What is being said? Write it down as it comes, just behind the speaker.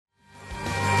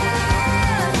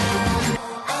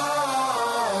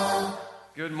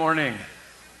morning.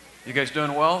 You guys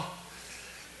doing well?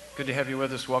 Good to have you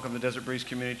with us. Welcome to Desert Breeze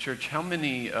Community Church. How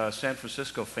many San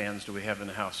Francisco fans do we have in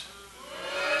the house?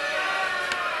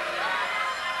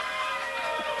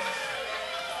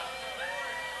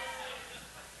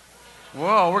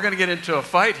 Whoa, we're going to get into a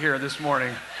fight here this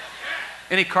morning.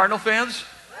 Any Cardinal fans?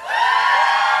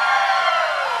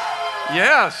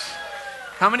 Yes.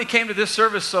 How many came to this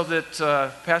service so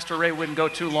that Pastor Ray wouldn't go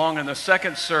too long in the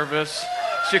second service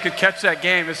so you could catch that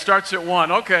game? It starts at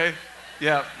 1. Okay.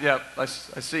 Yeah, I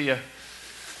see you.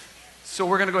 So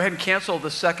we're going to go ahead and cancel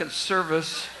the second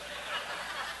service.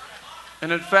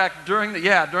 And in fact, during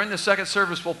the second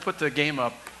service, we'll put the game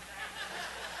up.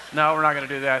 No, we're not going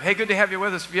to do that. Hey, good to have you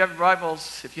with us. If you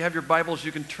have your Bibles,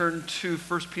 you can turn to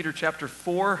 1 Peter chapter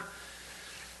 4.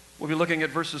 We'll be looking at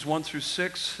verses 1 through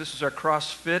 6. This is our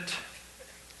CrossFit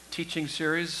teaching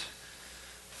series,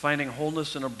 Finding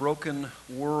Wholeness in a Broken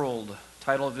World.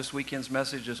 Title of this weekend's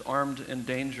message is Armed and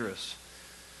Dangerous.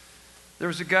 There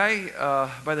was a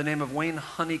guy by the name of Wayne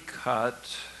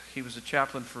Honeycutt. He was a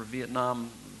chaplain for Vietnam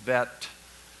vet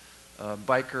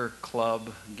biker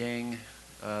club gang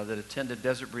that attended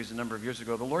Desert Breeze a number of years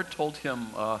ago. The Lord told him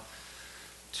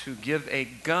to give a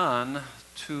gun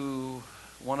to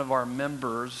one of our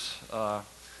members.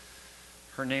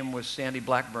 Her name was Sandy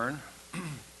Blackburn.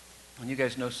 And you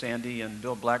guys know Sandy and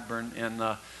Bill Blackburn.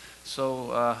 And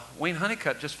so Wayne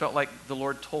Honeycutt just felt like the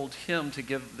Lord told him to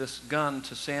give this gun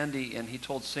to Sandy. And he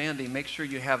told Sandy, make sure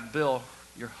you have Bill,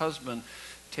 your husband,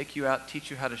 take you out,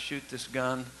 teach you how to shoot this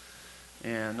gun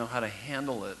and know how to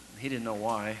handle it. He didn't know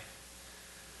why.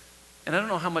 And I don't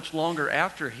know how much longer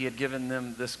after he had given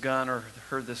them this gun or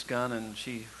her this gun, and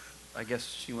I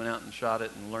guess she went out and shot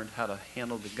it and learned how to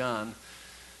handle the gun.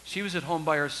 She was at home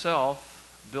by herself.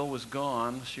 Bill was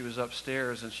gone. She was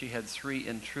upstairs, and she had 3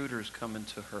 intruders come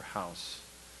into her house.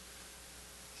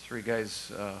 3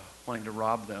 guys wanting to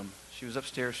rob them. She was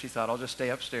upstairs. She thought, I'll just stay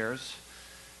upstairs,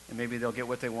 and maybe they'll get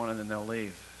what they want, and then they'll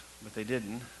leave. But they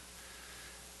didn't.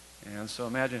 And so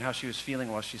imagine how she was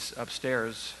feeling while she's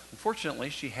upstairs.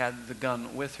 Unfortunately, she had the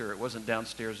gun with her. It wasn't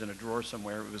downstairs in a drawer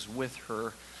somewhere. It was with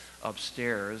her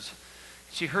upstairs.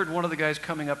 She heard one of the guys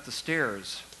coming up the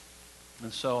stairs.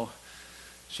 And so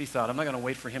she thought, I'm not going to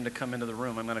wait for him to come into the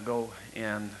room. I'm going to go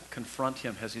and confront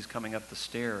him as he's coming up the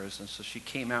stairs. And so she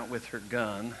came out with her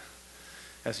gun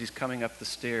as he's coming up the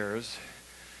stairs.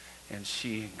 And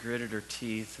she gritted her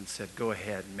teeth and said, go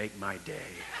ahead and make my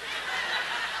day.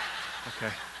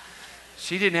 Okay.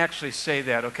 She didn't actually say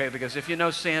that, okay, because if you know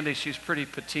Sandy, she's pretty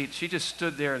petite. She just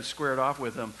stood there and squared off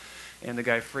with him, and the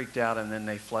guy freaked out, and then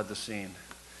they fled the scene.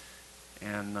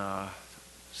 And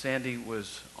Sandy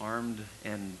was armed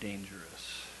and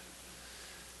dangerous.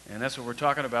 And that's what we're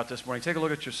talking about this morning. Take a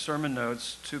look at your sermon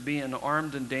notes. To be an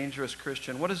armed and dangerous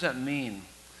Christian, what does that mean?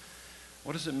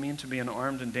 What does it mean to be an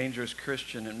armed and dangerous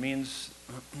Christian? It means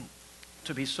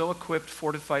to be so equipped,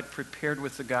 fortified, prepared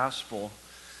with the gospel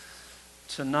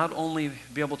to not only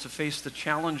be able to face the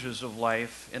challenges of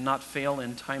life and not fail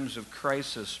in times of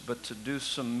crisis, but to do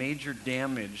some major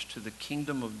damage to the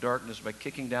kingdom of darkness by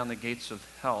kicking down the gates of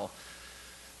hell,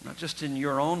 not just in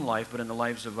your own life, but in the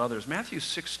lives of others. Matthew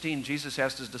 16, Jesus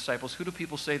asked his disciples, who do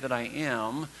people say that I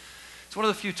am? It's one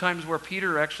of the few times where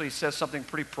Peter actually says something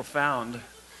pretty profound.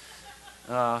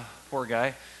 Poor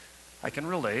guy. I can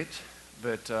relate,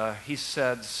 but he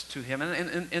says to him,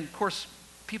 and of course,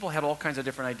 people had all kinds of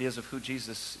different ideas of who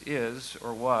Jesus is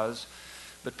or was,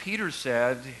 but Peter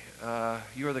said,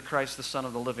 you are the Christ, the Son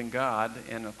of the living God.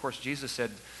 And of course, Jesus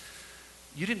said,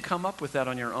 you didn't come up with that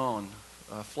on your own.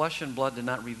 Flesh and blood did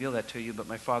not reveal that to you, but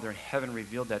my Father in heaven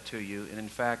revealed that to you. And in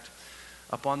fact,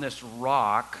 upon this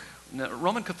rock,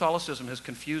 Roman Catholicism has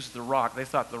confused the rock. They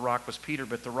thought the rock was Peter,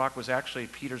 but the rock was actually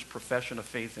Peter's profession of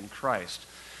faith in Christ.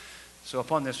 So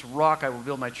upon this rock I will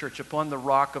build my church. Upon the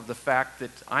rock of the fact that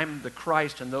I'm the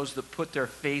Christ and those that put their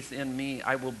faith in me,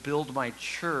 I will build my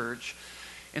church.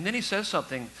 And then he says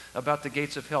something about the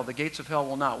gates of hell. The gates of hell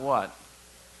will not what?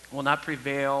 Will not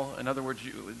prevail. In other words,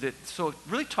 so it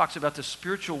really talks about the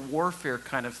spiritual warfare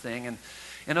kind of thing. And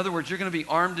in other words, you're going to be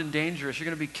armed and dangerous. You're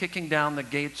going to be kicking down the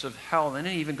gates of hell. And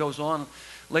then he even goes on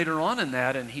later on in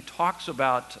that, and he talks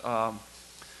about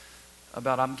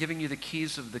I'm giving you the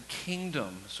keys of the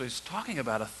kingdom. So he's talking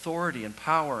about authority and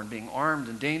power and being armed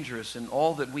and dangerous and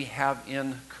all that we have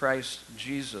in Christ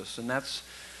Jesus. And that's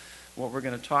what we're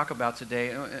going to talk about today.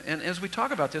 And as we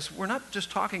talk about this, we're not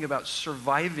just talking about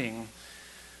surviving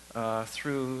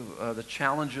through the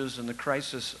challenges and the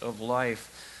crisis of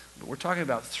life, but we're talking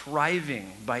about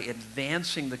thriving by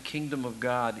advancing the kingdom of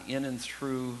God in and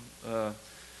through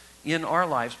in our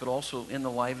lives, but also in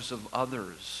the lives of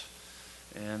others.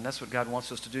 And that's what God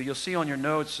wants us to do. You'll see on your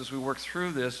notes as we work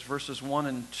through this, verses 1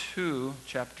 and 2,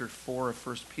 chapter 4 of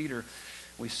 1 Peter,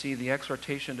 we see the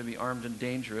exhortation to be armed and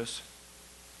dangerous.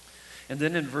 And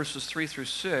then in verses 3 through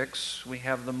 6, we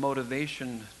have the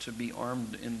motivation to be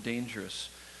armed and dangerous.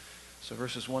 So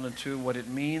verses 1 and 2, what it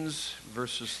means.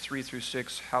 Verses 3 through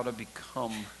 6, how to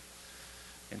become.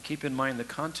 And keep in mind the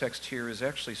context here is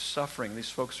actually suffering. These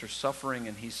folks are suffering,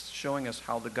 and he's showing us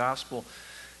how the gospel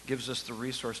gives us the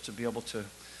resource to be able to,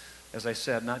 as I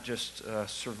said, not just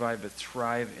survive, but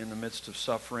thrive in the midst of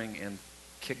suffering and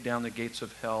kick down the gates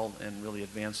of hell and really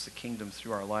advance the kingdom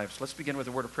through our lives. Let's begin with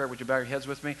a word of prayer. Would you bow your heads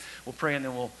with me? We'll pray, and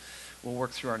then we'll work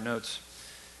through our notes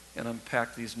and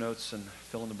unpack these notes and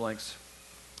fill in the blanks.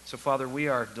 So, Father, we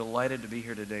are delighted to be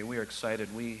here today. We are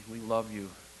excited. We love you.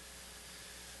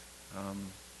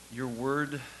 Your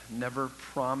word never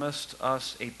promised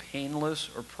us a painless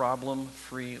or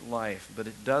problem-free life, but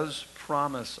it does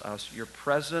promise us your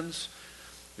presence,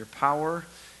 your power,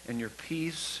 and your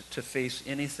peace to face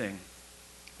anything.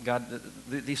 God,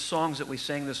 these songs that we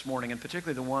sang this morning, and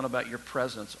particularly the one about your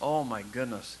presence, oh my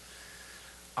goodness.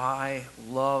 I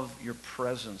love your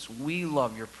presence. We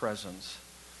love your presence.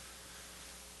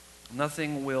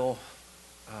 Nothing will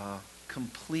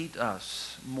complete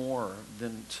us more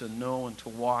than to know and to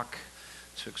walk,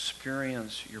 to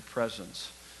experience your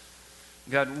presence.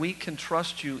 God, we can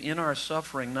trust you in our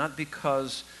suffering, not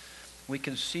because we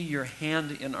can see your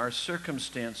hand in our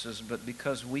circumstances, but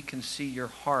because we can see your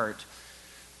heart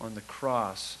on the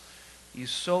cross. You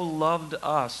so loved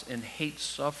us and hate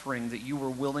suffering that you were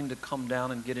willing to come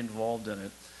down and get involved in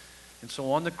it. And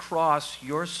so on the cross,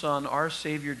 your Son, our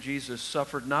Savior Jesus,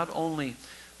 suffered not only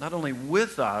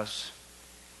with us,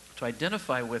 to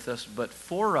identify with us, but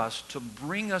for us, to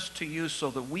bring us to you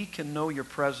so that we can know your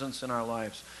presence in our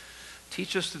lives.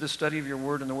 Teach us through the study of your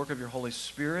word and the work of your Holy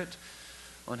Spirit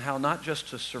on how not just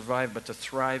to survive, but to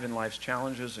thrive in life's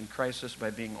challenges and crisis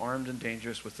by being armed and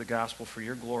dangerous with the gospel for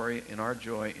your glory and our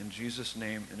joy. In Jesus'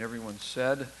 name. And everyone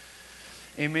said,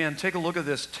 amen. Take a look at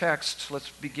this text.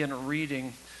 Let's begin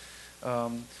reading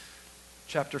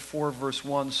chapter 4, verse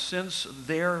 1. Since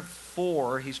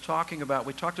therefore, he's talking about,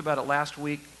 we talked about it last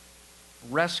week,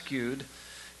 rescued.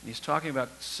 And he's talking about,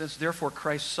 since therefore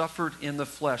Christ suffered in the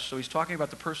flesh. So he's talking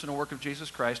about the person and work of Jesus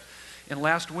Christ. And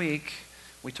last week,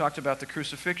 we talked about the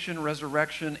crucifixion,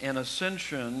 resurrection, and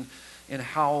ascension, and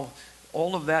how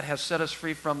all of that has set us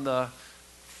free from the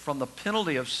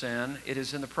penalty of sin. It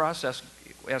is in the process,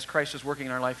 as Christ is working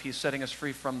in our life, he's setting us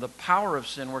free from the power of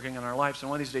sin working in our lives. And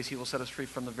one of these days, he will set us free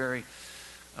from the very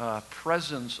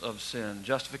presence of sin,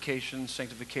 justification,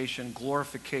 sanctification,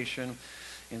 glorification.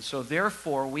 And so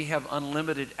therefore, we have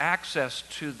unlimited access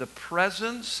to the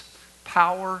presence,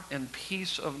 power, and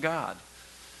peace of God.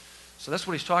 So that's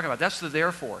what he's talking about. That's the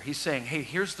therefore. He's saying, hey,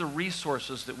 here's the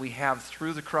resources that we have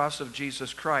through the cross of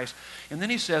Jesus Christ. And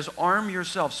then he says, arm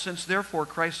yourselves. Since therefore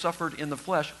Christ suffered in the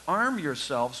flesh, arm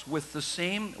yourselves with the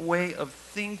same way of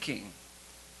thinking.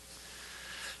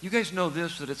 You guys know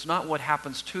this, that it's not what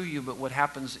happens to you, but what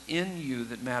happens in you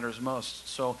that matters most.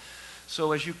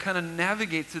 So as you kind of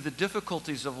navigate through the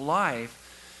difficulties of life,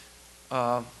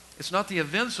 it's not the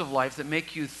events of life that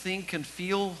make you think and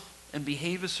feel and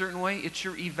behave a certain way. It's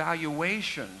your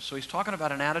evaluation. So he's talking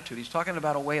about an attitude. He's talking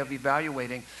about a way of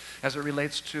evaluating as it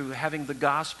relates to having the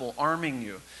gospel, arming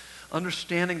you,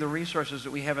 understanding the resources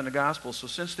that we have in the gospel. So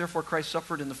since therefore Christ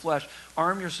suffered in the flesh,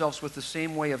 arm yourselves with the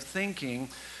same way of thinking.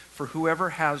 For whoever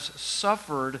has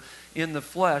suffered in the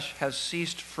flesh has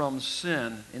ceased from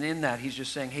sin. And in that, he's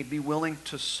just saying, hey, be willing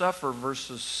to suffer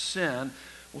versus sin.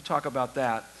 We'll talk about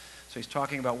that. So he's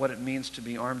talking about what it means to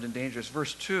be armed and dangerous.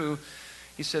 Verse 2,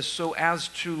 he says, so as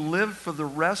to live for the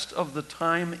rest of the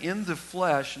time in the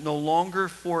flesh, no longer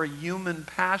for human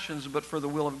passions, but for the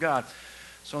will of God.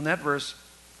 So in that verse,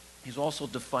 he's also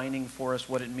defining for us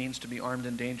what it means to be armed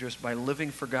and dangerous by living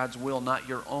for God's will, not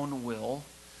your own will.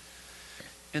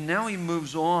 And now he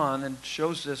moves on and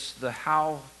shows us the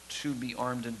how to be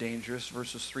armed and dangerous,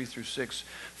 verses 3 through 6.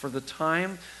 For the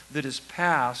time that is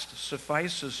past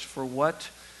suffices for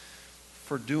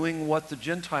doing what the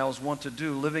Gentiles want to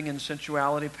do, living in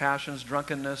sensuality, passions,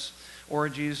 drunkenness,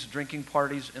 orgies, drinking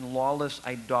parties, and lawless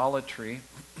idolatry.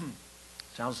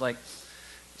 Sounds like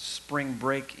spring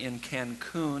break in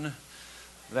Cancun,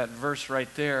 that verse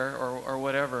right there, or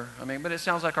whatever. I mean, but it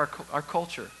sounds like our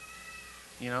culture.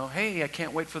 You know, hey, I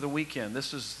can't wait for the weekend.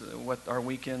 This is what our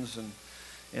weekends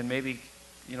and maybe,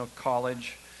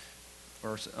 college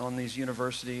or on these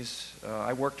universities.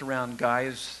 I worked around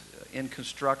guys in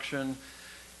construction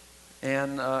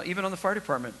and even on the fire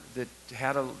department that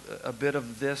had a bit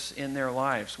of this in their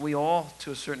lives. We all,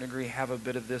 to a certain degree, have a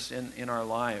bit of this in our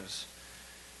lives.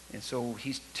 And so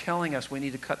he's telling us we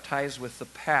need to cut ties with the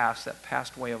past, that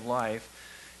past way of life.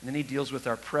 And then he deals with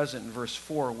our present in verse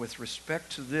 4. With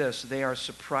respect to this, they are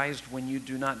surprised when you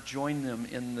do not join them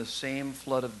in the same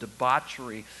flood of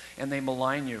debauchery, and they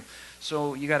malign you.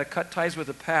 So you got to cut ties with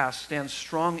the past, stand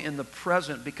strong in the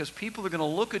present, because people are going to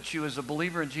look at you as a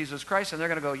believer in Jesus Christ, and they're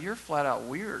going to go, you're flat out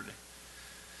weird.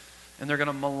 And they're going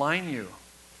to malign you,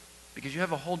 because you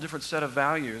have a whole different set of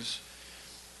values.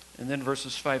 And then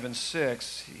verses 5 and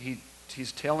 6,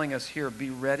 he's telling us here,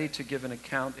 be ready to give an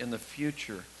account in the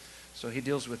future. So he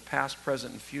deals with past,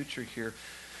 present, and future here.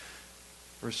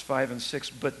 Verse 5 and 6,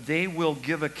 but they will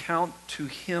give account to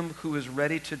him who is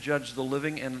ready to judge the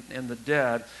living and the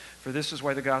dead. For this is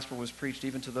why the gospel was preached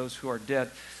even to those who are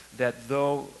dead, that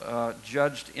though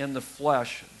judged in the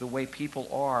flesh the way people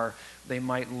are, they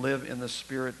might live in the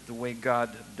spirit the way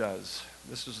God does.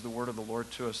 This is the word of the Lord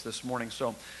to us this morning.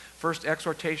 So first,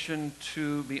 exhortation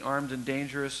to be armed and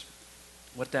dangerous.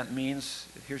 What that means,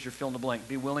 here's your fill in the blank.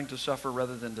 Be willing to suffer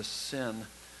rather than to sin.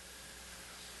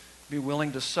 Be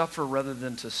willing to suffer rather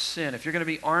than to sin. If you're going to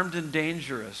be armed and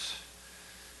dangerous,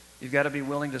 you've got to be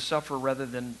willing to suffer rather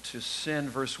than to sin.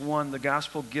 Verse 1, the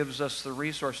gospel gives us the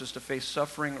resources to face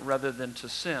suffering rather than to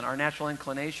sin. Our natural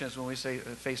inclination is when we say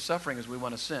face suffering is we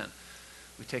want to sin.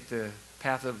 We take the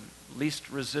path of least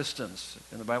resistance.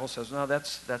 And the Bible says, no,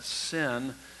 that's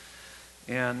sin.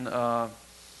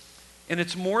 And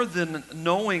it's more than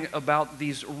knowing about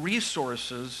these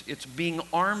resources, it's being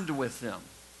armed with them.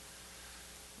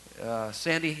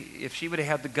 Sandy, if she would have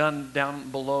had the gun down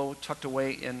below, tucked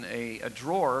away in a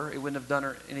drawer, it wouldn't have done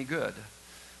her any good.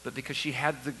 But because she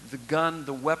had the gun,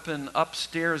 the weapon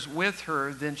upstairs with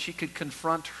her, then she could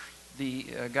confront the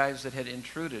guys that had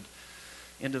intruded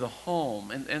into the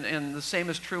home. And the same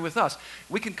is true with us.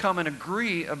 We can come and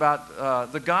agree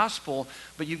about the gospel,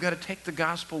 but you've got to take the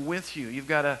gospel with you. You've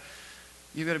got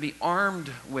to be armed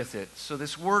with it. So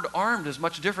this word armed is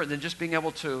much different than just being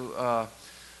able to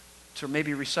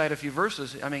maybe recite a few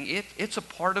verses. I mean, it's a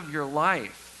part of your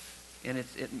life, and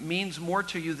it means more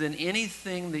to you than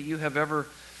anything that you have ever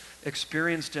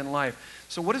experienced in life.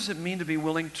 So what does it mean to be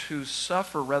willing to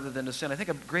suffer rather than to sin? I think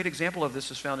a great example of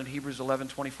this is found in Hebrews 11,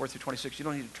 24 through 26. You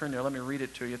don't need to turn there. Let me read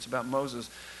it to you. It's about Moses.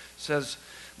 It says,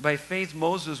 by faith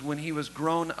Moses, when he was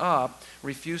grown up,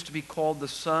 refused to be called the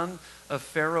son of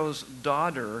Pharaoh's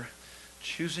daughter,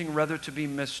 choosing rather to be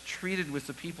mistreated with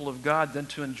the people of God than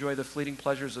to enjoy the fleeting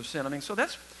pleasures of sin. I mean, so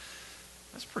that's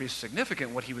pretty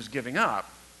significant what he was giving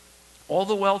up. All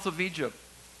the wealth of Egypt,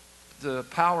 the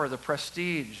power, the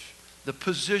prestige, the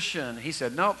position. He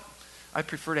said, nope, I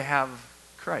prefer to have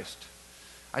Christ.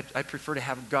 I prefer to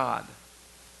have God.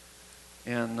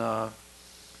 And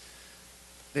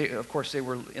they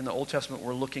were, in the Old Testament,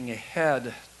 were looking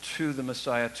ahead to the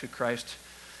Messiah, to Christ.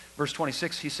 Verse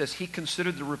 26, he says, he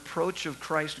considered the reproach of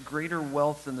Christ greater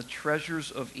wealth than the treasures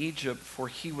of Egypt, for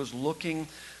he was looking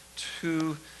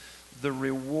to the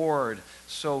reward.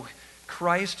 So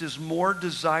Christ is more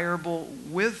desirable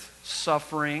with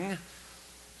suffering.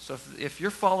 So if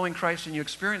you're following Christ and you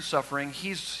experience suffering,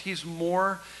 he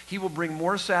will bring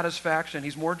more satisfaction.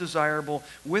 He's more desirable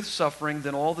with suffering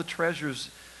than all the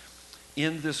treasures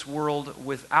in this world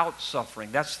without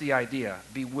suffering. That's the idea.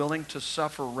 Be willing to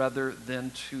suffer rather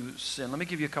than to sin. Let me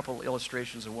give you a couple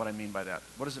illustrations of what I mean by that.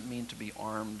 What does it mean to be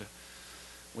armed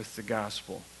with the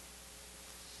gospel?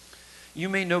 You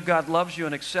may know God loves you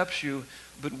and accepts you,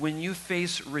 but when you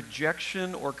face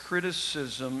rejection or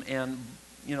criticism and,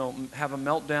 have a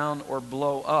meltdown or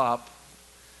blow up,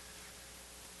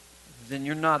 then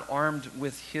you're not armed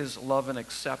with his love and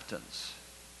acceptance.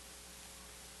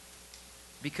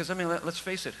 Because, let's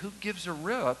face it, who gives a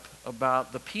rip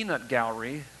about the peanut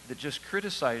gallery that just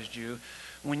criticized you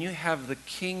when you have the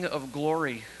King of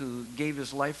Glory who gave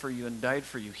his life for you and died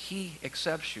for you? He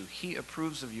accepts you. He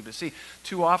approves of you. But see,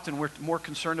 too often we're more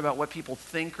concerned about what people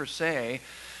think or say.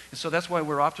 And so that's why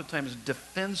we're oftentimes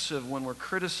defensive when we're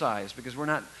criticized, because we're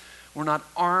not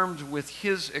armed with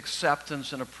his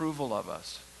acceptance and approval of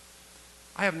us.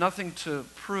 I have nothing to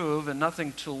prove and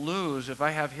nothing to lose if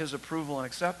I have his approval and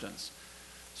acceptance.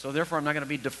 So therefore, I'm not going to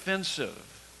be defensive.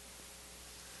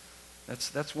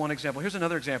 That's one example. Here's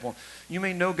another example. You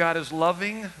may know God is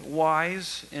loving,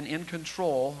 wise, and in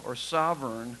control or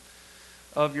sovereign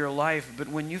of your life, but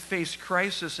when you face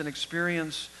crisis and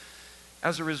experience,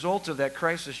 as a result of that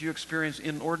crisis, you experience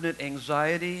inordinate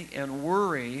anxiety and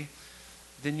worry,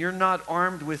 then you're not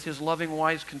armed with his loving,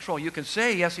 wise control. You can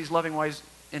say, yes, he's loving, wise,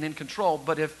 and in control,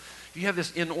 but if you have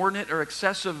this inordinate or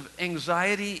excessive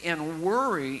anxiety and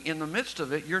worry in the midst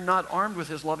of it, you're not armed with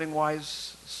his loving,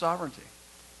 wise sovereignty.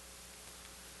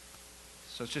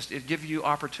 So it gives you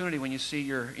opportunity when you see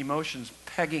your emotions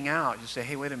pegging out. You say,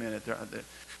 hey, wait a minute.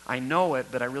 I know it,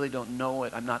 but I really don't know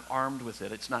it. I'm not armed with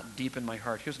it. It's not deep in my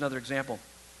heart. Here's another example.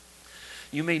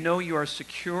 You may know you are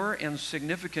secure and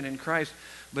significant in Christ,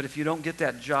 but if you don't get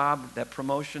that job, that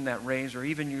promotion, that raise, or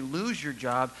even you lose your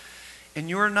job, and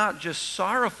you're not just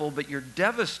sorrowful, but you're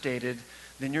devastated,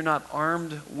 then you're not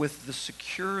armed with the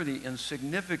security and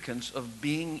significance of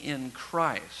being in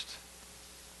Christ.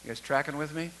 You guys tracking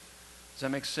with me? Does that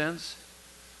make sense?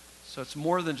 So it's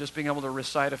more than just being able to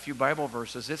recite a few Bible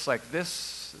verses. It's like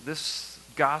this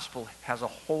gospel has a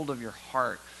hold of your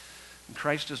heart. And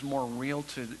Christ is more real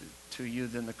to you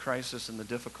than the crisis and the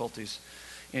difficulties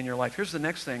in your life. Here's the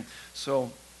next thing.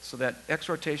 So that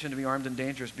exhortation to be armed and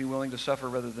dangerous, be willing to suffer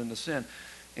rather than to sin.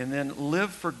 And then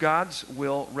live for God's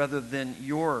will rather than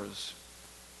yours.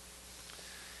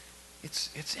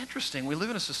 It's interesting. We live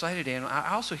in a society today, and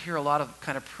I also hear a lot of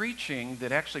kind of preaching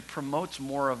that actually promotes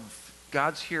more of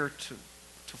God's here to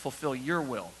fulfill your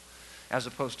will, as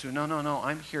opposed to, no,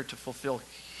 I'm here to fulfill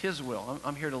His will.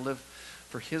 I'm here to live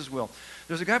for His will.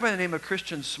 There's a guy by the name of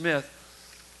Christian Smith.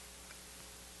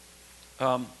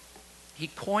 He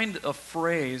coined a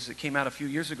phrase that came out a few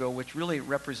years ago which really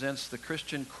represents the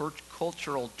Christian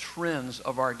cultural trends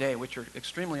of our day, which are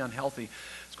extremely unhealthy.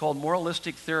 It's called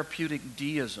moralistic therapeutic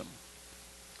deism.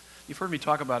 You've heard me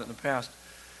talk about it in the past.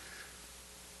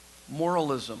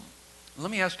 Moralism. Let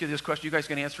me ask you this question. You guys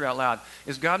can answer out loud.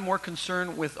 Is God more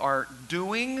concerned with our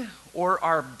doing or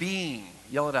our being?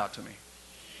 Yell it out to me.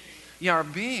 Yeah, our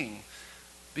being.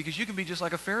 Because you can be just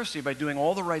like a Pharisee by doing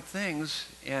all the right things.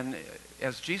 And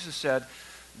as Jesus said,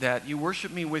 that you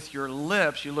worship me with your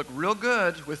lips. You look real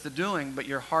good with the doing, but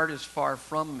your heart is far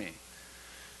from me.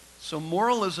 So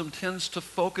moralism tends to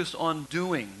focus on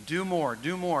doing. Do more,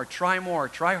 try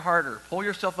harder, pull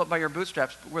yourself up by your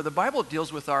bootstraps. Where the Bible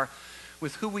deals with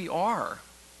who we are.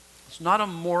 It's not a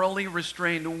morally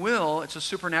restrained will, it's a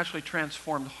supernaturally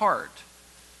transformed heart.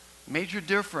 Major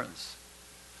difference.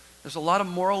 There's a lot of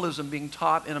moralism being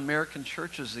taught in American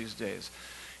churches these days.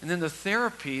 And then the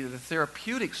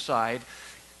therapeutic side,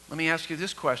 let me ask you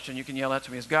this question. You can yell out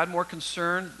to me. Is God more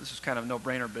concerned? This is kind of a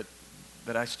no-brainer,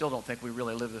 but I still don't think we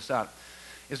really live this out.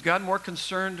 Is God more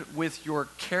concerned with your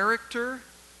character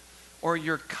or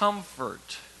your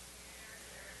comfort?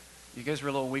 You guys were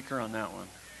a little weaker on that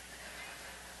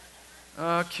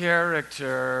one.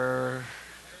 Character.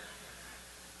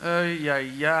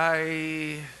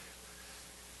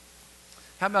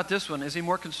 How about this one? Is He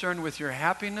more concerned with your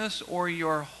happiness or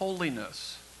your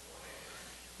holiness?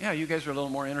 Yeah, you guys are a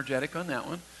little more energetic on that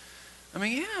one. I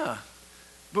mean, yeah.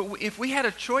 But if we had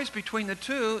a choice between the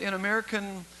two in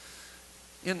America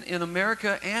and in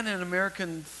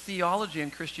American theology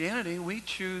and Christianity, we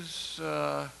choose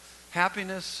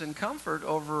happiness and comfort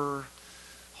over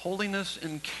holiness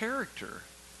and character.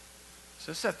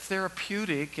 So it's that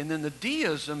therapeutic. And then the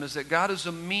deism is that God is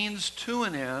a means to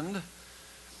an end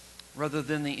rather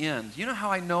than the end. You know how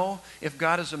I know if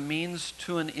God is a means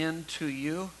to an end to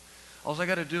you? All I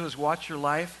got to do is watch your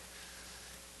life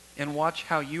and watch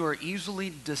how you are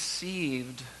easily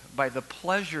deceived by the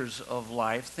pleasures of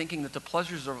life, thinking that the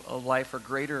pleasures of life are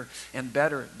greater and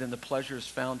better than the pleasures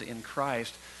found in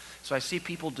Christ. So I see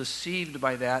people deceived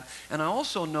by that. And I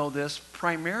also know this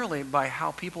primarily by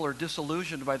how people are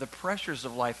disillusioned by the pressures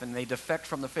of life and they defect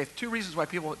from the faith. Two reasons why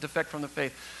people defect from the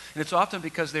faith. And it's often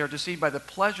because they are deceived by the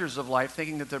pleasures of life,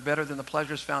 thinking that they're better than the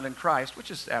pleasures found in Christ, which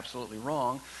is absolutely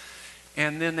wrong.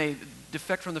 And then they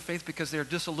defect from the faith because they're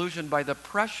disillusioned by the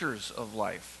pressures of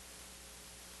life.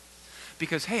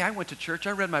 Because, hey, I went to church,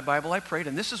 I read my Bible, I prayed,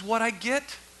 and this is what I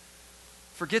get.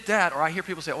 Forget that. Or I hear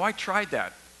people say, oh, I tried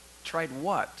that. Tried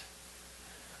what?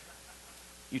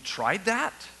 You tried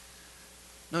that?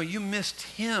 No, you missed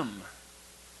Him.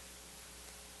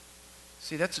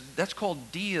 See, that's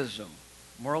called deism.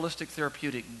 Moralistic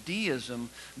therapeutic deism.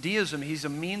 Deism, He's a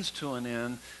means to an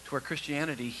end. To our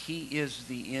Christianity, He is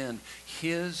the end.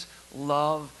 His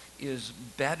love is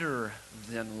better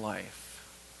than life.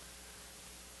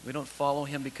 We don't follow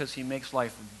Him because He makes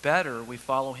life better. We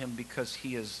follow Him because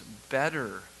He is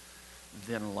better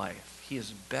than life. He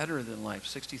is better than life.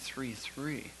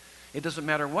 63:3. It doesn't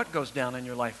matter what goes down in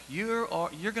your life. You're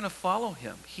going to follow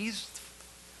Him. He's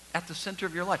at the center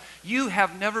of your life. You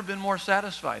have never been more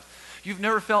satisfied. You've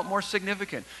never felt more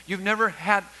significant. You've never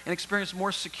had and experienced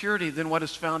more security than what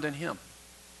is found in Him.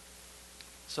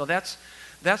 So that's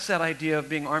that idea of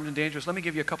being armed and dangerous. Let me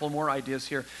give you a couple more ideas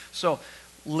here. So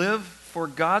live for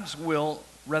God's will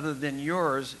rather than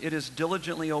yours. It is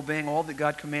diligently obeying all that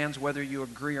God commands, whether you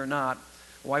agree or not.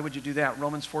 Why would you do that?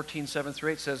 Romans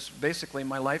 14:7-8 says, basically,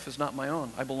 my life is not my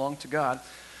own. I belong to God.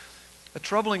 A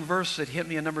troubling verse that hit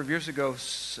me a number of years ago,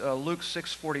 Luke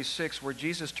 6:46, where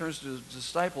Jesus turns to his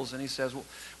disciples and he says, well,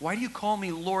 why do you call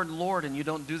me Lord, Lord, and you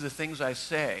don't do the things I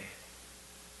say?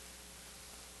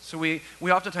 So we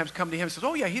oftentimes come to him and say,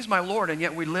 oh yeah, he's my Lord, and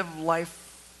yet we live life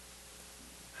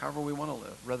however we want to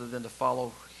live, rather than to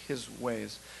follow his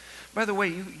ways. By the way,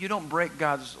 you don't break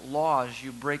God's laws,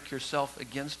 you break yourself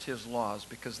against his laws,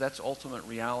 because that's ultimate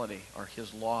reality, are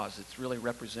his laws. It really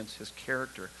represents his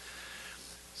character.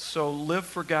 So live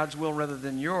for God's will rather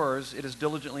than yours. It is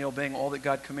diligently obeying all that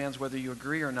God commands, whether you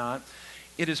agree or not.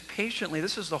 It is patiently,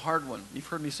 this is the hard one. You've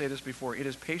heard me say this before. It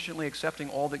is patiently accepting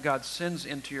all that God sends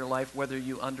into your life, whether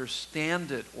you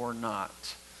understand it or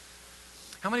not.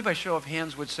 How many by show of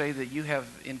hands would say that you have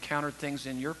encountered things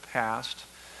in your past,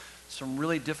 some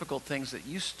really difficult things that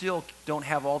you still don't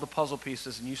have all the puzzle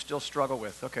pieces and you still struggle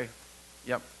with? Okay,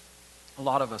 yep. A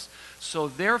lot of us. So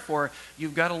therefore,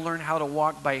 you've got to learn how to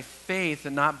walk by faith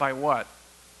and not by what?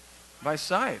 By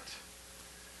sight.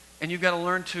 And you've got to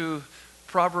learn to,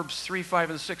 Proverbs 3,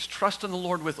 5, and 6, trust in the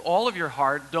Lord with all of your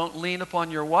heart. Don't lean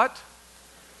upon your what?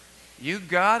 You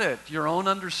got it. Your own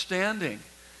understanding.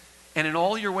 And in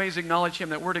all your ways acknowledge him.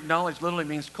 That word acknowledge literally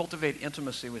means cultivate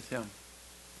intimacy with him.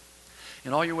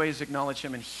 In all your ways, acknowledge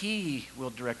him, and he will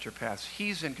direct your paths.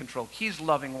 He's in control. He's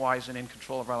loving, wise, and in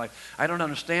control of our life. I don't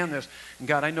understand this. And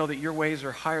God, I know that your ways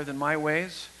are higher than my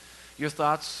ways. Your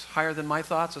thoughts higher than my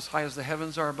thoughts, as high as the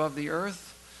heavens are above the earth.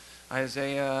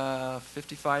 Isaiah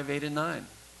 55, 8 and 9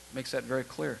 makes that very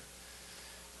clear.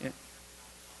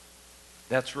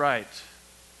 That's right.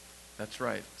 That's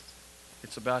right.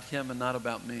 It's about him and not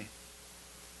about me.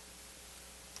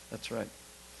 That's right.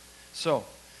 So,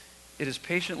 it is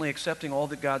patiently accepting all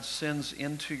that God sends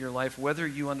into your life, whether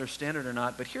you understand it or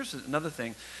not. But here's another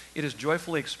thing. It is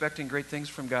joyfully expecting great things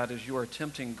from God as you are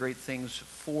attempting great things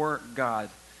for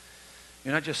God.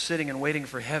 You're not just sitting and waiting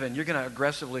for heaven. You're going to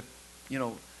aggressively,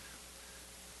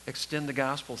 extend the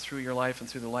gospel through your life and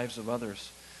through the lives of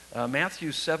others. Matthew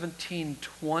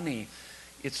 17:20,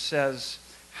 it says,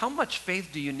 how much faith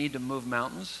do you need to move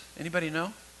mountains? Anybody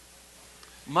know?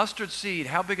 Mustard seed.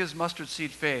 How big is mustard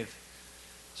seed faith?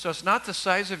 So it's not the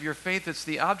size of your faith, it's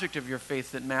the object of your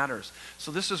faith that matters.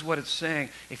 So this is what it's saying.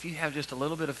 If you have just a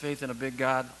little bit of faith in a big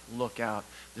God, look out.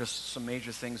 There's some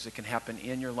major things that can happen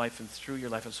in your life and through your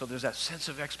life. And so there's that sense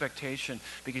of expectation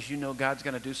because you know God's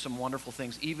going to do some wonderful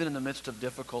things, even in the midst of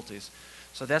difficulties.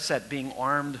 So that's that being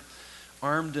armed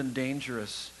and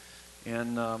dangerous.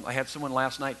 And I had someone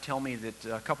last night tell me that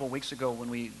a couple of weeks ago when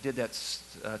we did that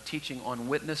teaching on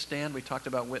witness stand, we talked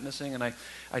about witnessing, and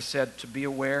I said to be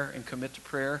aware and commit to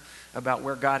prayer about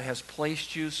where God has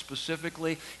placed you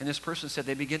specifically. And this person said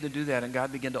they begin to do that, and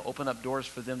God began to open up doors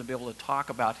for them to be able to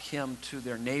talk about him to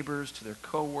their neighbors, to their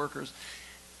co-workers,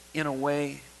 in a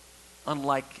way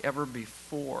unlike ever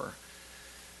before.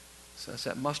 So that's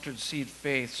that mustard seed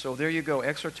faith. So there you go.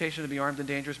 Exhortation to be armed and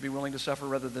dangerous, be willing to suffer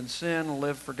rather than sin,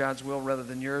 live for God's will rather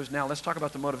than yours. Now let's talk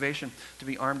about the motivation to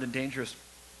be armed and dangerous.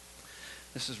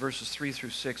 This is verses 3 through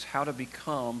 6. How to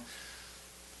become.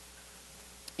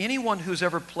 Anyone who's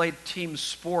ever played team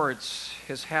sports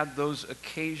has had those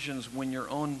occasions when your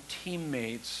own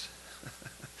teammates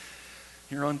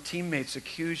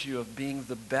accuse you of being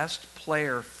the best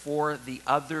player for the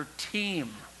other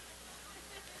team.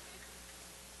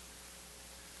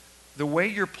 The way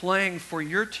you're playing for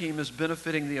your team is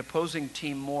benefiting the opposing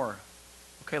team more.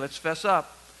 Okay, let's fess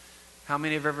up. How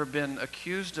many have ever been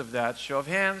accused of that? Show of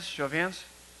hands, show of hands.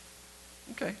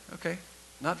 Okay.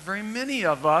 Not very many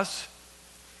of us,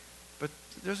 but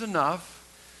there's enough.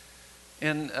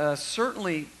 And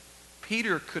certainly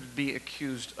Peter could be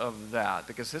accused of that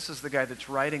because this is the guy that's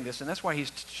writing this, and that's why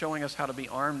he's showing us how to be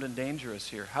armed and dangerous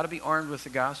here, how to be armed with the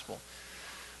gospel.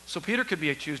 So Peter could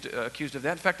be accused of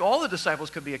that. In fact, all the disciples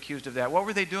could be accused of that. What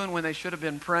were they doing when they should have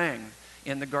been praying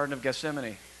in the Garden of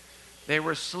Gethsemane? They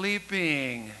were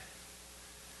sleeping.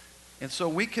 And so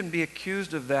we can be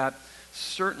accused of that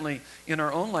certainly in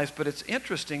our own lives. But it's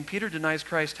interesting. Peter denies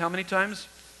Christ how many times?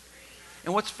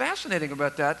 And what's fascinating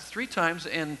about that, 3 times,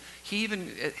 and he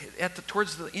even,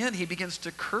 towards the end, he begins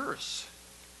to curse.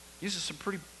 Uses some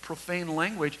pretty profane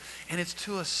language, and it's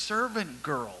to a servant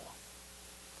girl.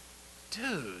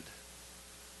 Dude,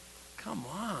 come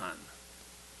on.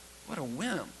 What a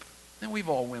wimp. And we've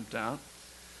all wimped out.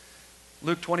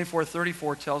 Luke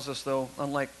 24:34 tells us, though,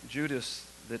 unlike Judas,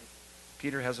 that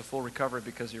Peter has a full recovery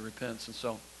because he repents. And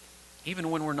so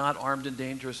even when we're not armed and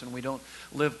dangerous and we don't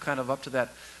live kind of up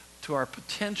to our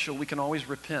potential, we can always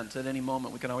repent at any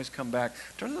moment. We can always come back.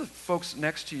 Turn to the folks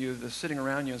next to you, that's sitting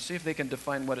around you, and see if they can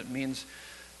define what it means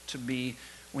to be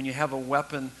when you have a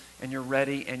weapon and you're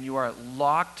ready and you are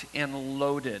locked and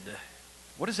loaded.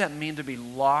 What does that mean to be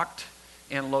locked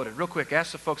and loaded? Real quick,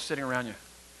 ask the folks sitting around you.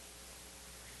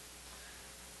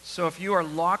 So if you are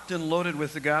locked and loaded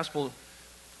with the gospel,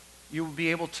 you will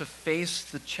be able to face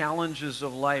the challenges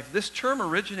of life. This term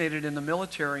originated in the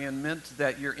military and meant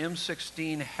that your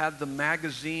M16 had the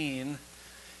magazine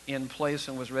in place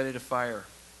and was ready to fire.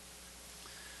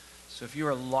 So if you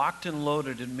are locked and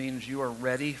loaded, it means you are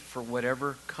ready for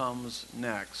whatever comes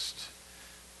next.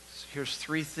 So here's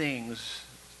 3 things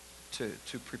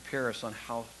to prepare us on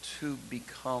how to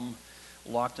become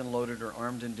locked and loaded or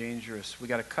armed and dangerous. We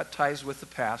got to cut ties with the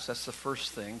past. That's the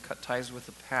first thing. Cut ties with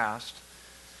the past.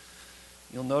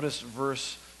 You'll notice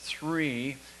verse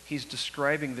 3, he's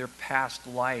describing their past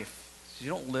life. So you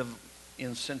don't live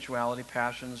in sensuality,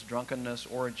 passions, drunkenness,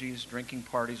 orgies, drinking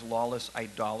parties, lawless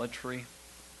idolatry.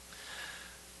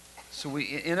 So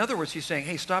in other words, he's saying,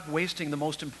 hey, stop wasting the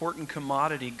most important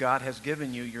commodity God has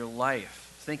given you, your life,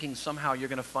 thinking somehow you're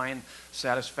going to find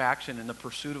satisfaction in the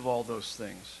pursuit of all those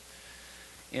things.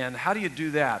 And how do you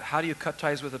do that? How do you cut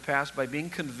ties with the past? By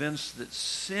being convinced that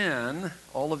sin,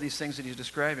 all of these things that he's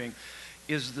describing,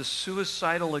 is the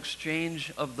suicidal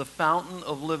exchange of the fountain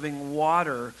of living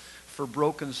water for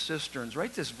broken cisterns.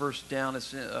 Write this verse down.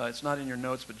 It's not in your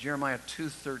notes, but Jeremiah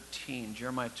 2:13.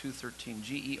 Jeremiah 2:13.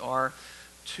 G-E-R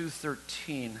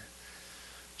 2:13.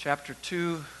 Chapter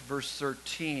 2, verse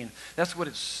 13. That's what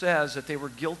it says, that they were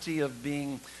guilty of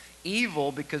being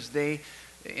evil because they...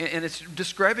 And it's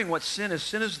describing what sin is.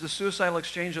 Sin is the suicidal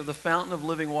exchange of the fountain of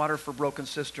living water for broken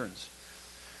cisterns.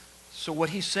 So what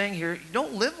he's saying here,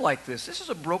 don't live like this. This is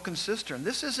a broken cistern.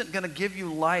 This isn't going to give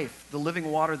you life, the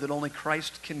living water that only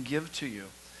Christ can give to you.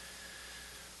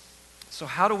 So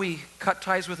how do we cut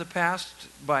ties with the past?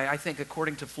 By, I think,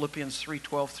 according to Philippians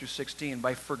 3:12 through 16,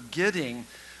 by forgetting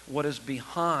what is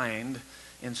behind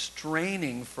and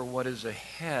straining for what is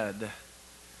ahead,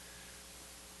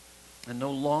 and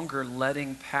no longer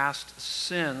letting past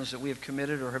sins that we have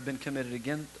committed or have been committed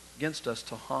against us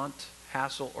to haunt,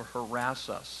 hassle, or harass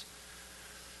us.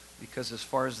 Because as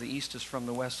far as the east is from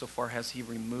the west, so far has he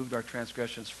removed our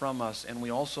transgressions from us. And we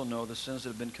also know the sins that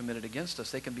have been committed against us,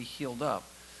 they can be healed up.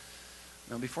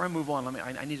 Now, before I move on,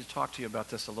 I need to talk to you about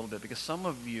this a little bit, because some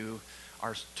of you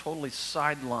are totally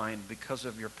sidelined because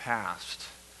of your past.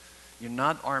 You're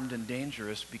not armed and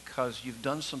dangerous because you've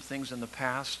done some things in the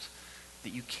past that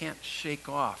you can't shake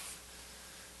off.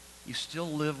 You still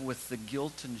live with the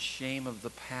guilt and shame of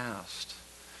the past.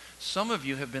 Some of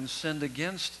you have been sinned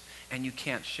against and you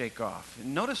can't shake off.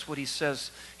 And notice what he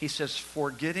says. He says,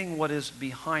 forgetting what is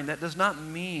behind. That does not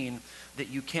mean that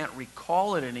you can't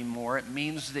recall it anymore. It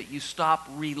means that you stop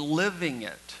reliving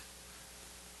it.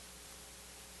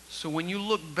 So when you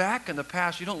look back in the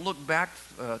past, you don't look back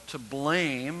to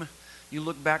blame. You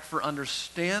look back for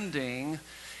understanding.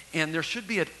 And there should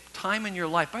be a time in your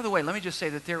life. By the way, let me just say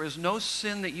that there is no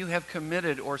sin that you have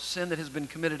committed or sin that has been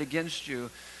committed against you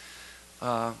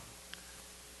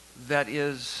that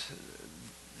is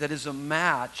a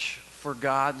match for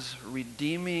God's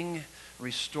redeeming,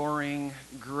 restoring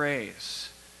grace.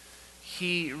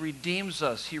 He redeems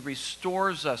us. He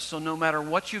restores us. So no matter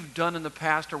what you've done in the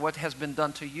past or what has been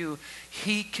done to you,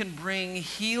 he can bring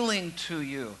healing to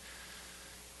you.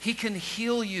 He can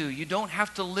heal you. You don't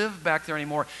have to live back there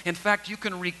anymore. In fact, you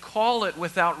can recall it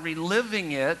without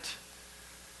reliving it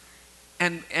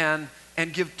and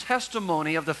give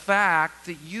testimony of the fact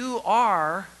that you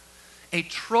are a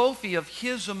trophy of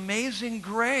his amazing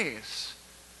grace.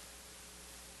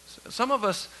 Some of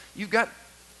us, you've got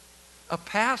a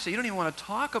past that you don't even want to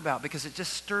talk about because it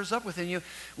just stirs up within you.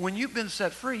 When you've been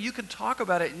set free, you can talk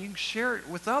about it and you can share it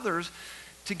with others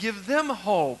to give them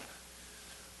hope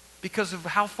because of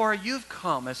how far you've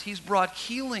come as he's brought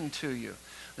healing to you.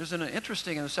 There's an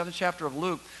interesting, in the 7th chapter of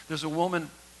Luke, there's a woman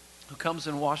who comes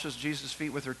and washes Jesus'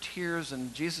 feet with her tears,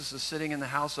 and Jesus is sitting in the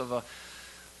house of a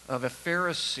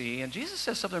Pharisee, and Jesus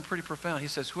says something pretty profound. He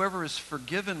says, whoever is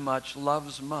forgiven much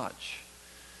loves much.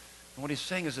 And what he's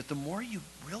saying is that the more you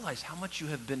realize how much you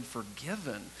have been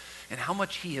forgiven and how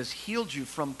much he has healed you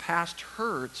from past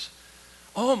hurts,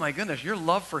 oh my goodness, your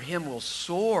love for him will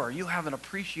soar. You have an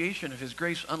appreciation of his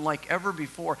grace unlike ever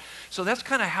before. So that's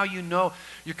kind of how you know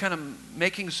you're kind of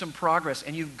making some progress.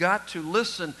 And you've got to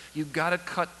listen. You've got to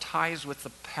cut ties with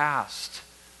the past.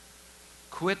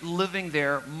 Quit living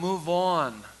there. Move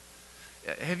on.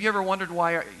 Have you ever wondered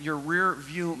why your rear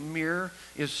view mirror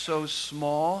is so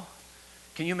small?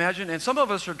 Can you imagine? And some of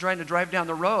us are trying to drive down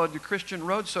the road, the Christian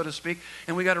road, so to speak,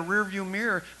 and we got a rear view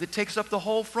mirror that takes up the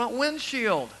whole front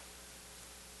windshield.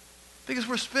 Because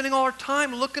we're spending all our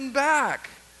time looking back.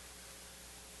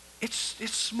 It's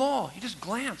small. You just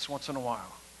glance once in a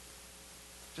while.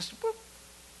 Just whoop.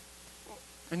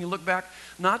 And you look back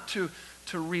not to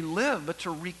relive, but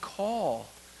to recall,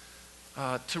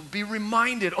 to be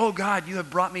reminded, oh God, you have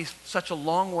brought me such a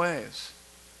long ways.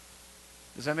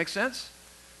 Does that make sense?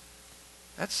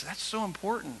 That's so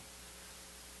important.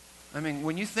 I mean,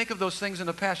 when you think of those things in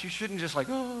the past, you shouldn't just like,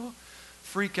 oh,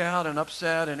 freak out and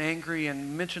upset and angry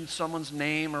and mention someone's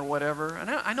name or whatever. And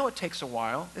I know it takes a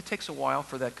while. It takes a while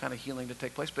for that kind of healing to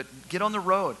take place. But get on the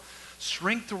road.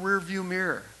 Shrink the rear view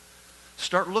mirror.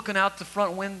 Start looking out the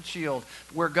front windshield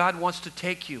where God wants to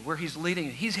take you, where he's leading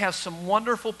you. He has some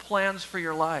wonderful plans for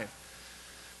your life.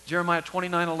 Jeremiah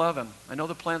 29:11. I know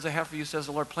the plans I have for you, says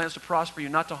the Lord. Plans to prosper you,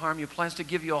 not to harm you. Plans to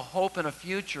give you a hope and a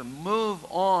future. Move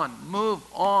on. Move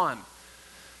on.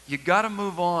 You got to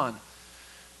move on.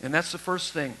 And that's the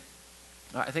first thing.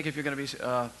 I think if you're going to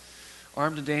be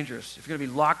armed and dangerous, if you're going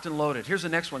to be locked and loaded. Here's the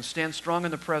next one. Stand strong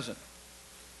in the present.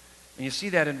 And you see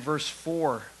that in verse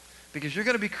 4. Because you're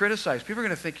going to be criticized. People are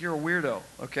going to think you're a weirdo,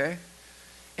 okay?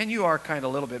 And you are kind of a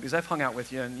little bit, because I've hung out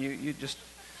with you, and you just,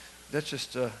 that's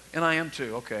just, and I am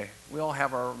too, okay? We all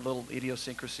have our little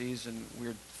idiosyncrasies and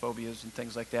weird phobias and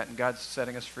things like that, and God's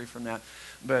setting us free from that.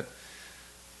 But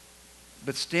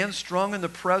stand strong in the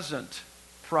present.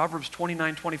 Proverbs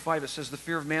 29:25, it says, the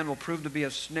fear of man will prove to be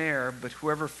a snare, but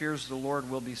whoever fears the Lord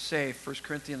will be safe. 1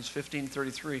 Corinthians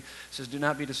 15:33 says, do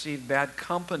not be deceived. Bad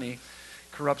company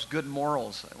corrupts good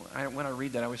morals. When I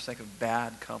read that, I always think of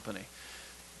Bad Company,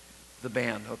 the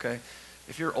band, okay?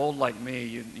 If you're old like me,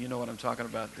 you know what I'm talking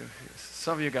about.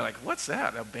 Some of you go like, what's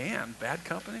that, a band, Bad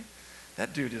Company?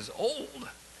 That dude is old.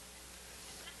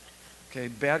 Okay,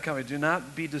 Bad Company, do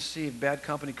not be deceived. Bad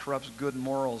company corrupts good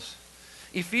morals.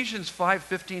 Ephesians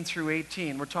 5:15 through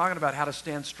 18, we're talking about how to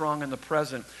stand strong in the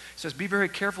present. It says, be very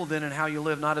careful then in how you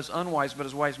live, not as unwise, but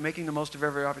as wise, making the most of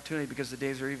every opportunity because the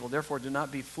days are evil. Therefore, do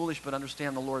not be foolish, but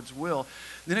understand the Lord's will.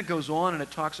 Then it goes on and it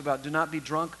talks about, do not be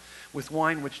drunk with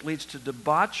wine, which leads to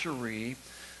debauchery,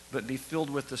 but be filled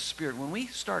with the Spirit. When we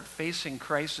start facing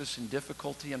crisis and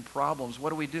difficulty and problems, what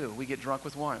do? We get drunk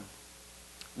with wine.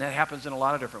 And that happens in a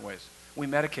lot of different ways. We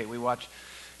medicate. We watch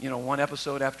one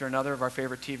episode after another of our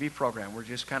favorite TV program. We're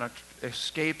just kind of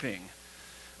escaping.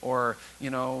 Or,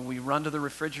 we run to the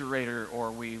refrigerator,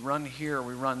 or we run here, or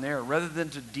we run there, rather than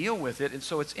to deal with it. And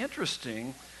so it's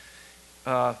interesting,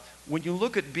 when you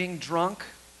look at being drunk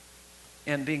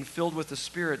and being filled with the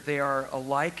Spirit, they are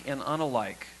alike and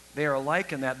unalike. They are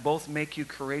alike in that both make you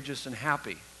courageous and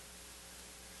happy.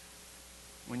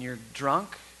 When you're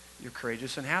drunk, you're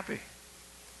courageous and happy.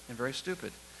 And very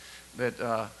stupid.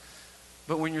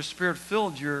 But when you're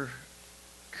Spirit-filled, you're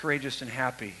courageous and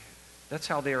happy. That's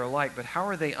how they are alike. But how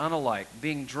are they unalike?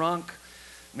 Being drunk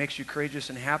makes you courageous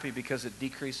and happy because it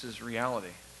decreases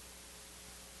reality.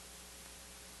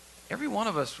 Every one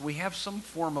of us, we have some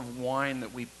form of wine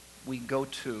that we go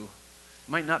to.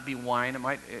 It might not be wine,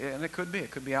 and it could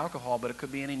be alcohol, but it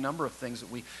could be any number of things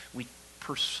that we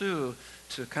pursue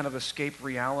to kind of escape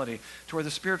reality. To where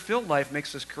the Spirit-filled life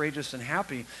makes us courageous and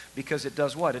happy because it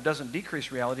does what? It doesn't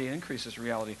decrease reality, it increases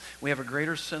reality. We have a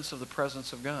greater sense of the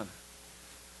presence of God.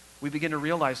 We begin to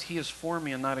realize He is for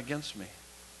me and not against me.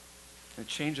 It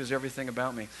changes everything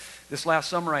about me. This last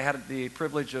summer I had the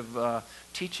privilege of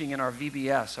teaching in our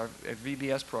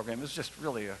VBS program. It was just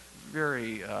really a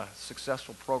very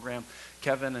successful program.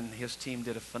 Kevin and his team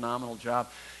did a phenomenal job.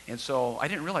 And so I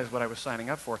didn't realize what I was signing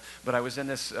up for, but I was in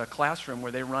this classroom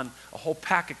where they run a whole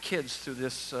pack of kids through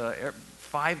this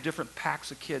 5 different packs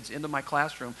of kids into my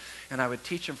classroom, and I would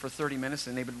teach them for 30 minutes,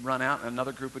 and they would run out, and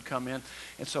another group would come in.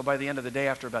 And so by the end of the day,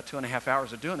 after about 2.5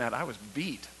 hours of doing that, I was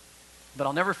beat. But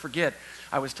I'll never forget,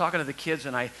 I was talking to the kids,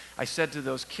 and I said to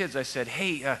those kids, I said,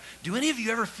 hey, do any of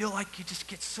you ever feel like you just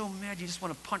get so mad you just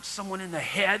want to punch someone in the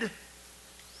head?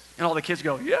 And all the kids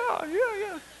go,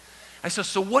 yeah. I said,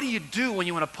 so what do you do when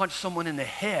you want to punch someone in the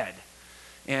head?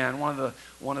 And one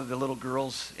of the little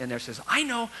girls in there says, I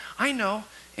know.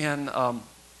 And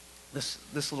this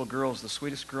little girl is the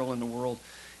sweetest girl in the world.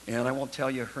 And I won't tell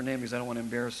you her name because I don't want to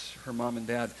embarrass her mom and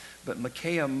dad. But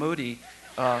Micaiah Moody,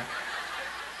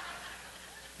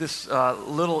 this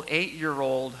little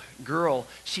 8-year-old girl,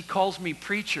 she calls me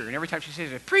preacher. And every time she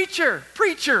says it, preacher.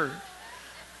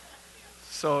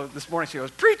 So this morning she goes,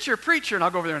 preacher. And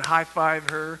I'll go over there and high-five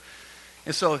her.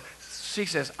 And so she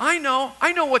says, I know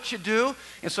what you do.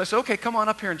 And so I said, okay, come on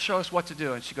up here and show us what to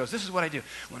do. And she goes, this is what I do.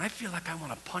 When I feel like I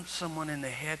want to punch someone in the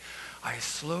head, I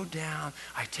slow down,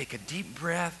 I take a deep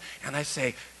breath, and I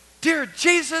say, dear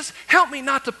Jesus, help me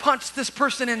not to punch this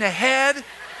person in the head.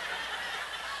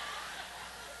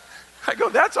 I go,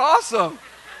 that's awesome.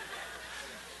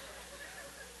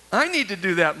 I need to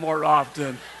do that more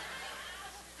often.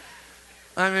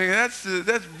 I mean,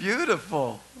 that's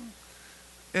beautiful.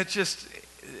 It's just,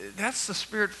 that's the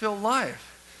Spirit-filled life.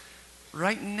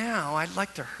 Right now, I'd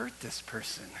like to hurt this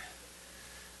person.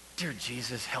 Dear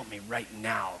Jesus, help me right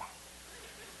now.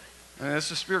 And that's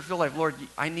the Spirit-filled life. Lord,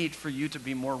 I need for you to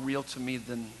be more real to me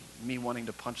than me wanting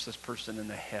to punch this person in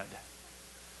the head.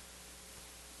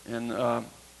 And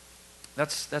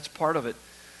that's part of it.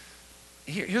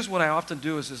 Here's what I often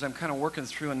do is I'm kind of working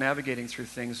through and navigating through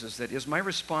things, is my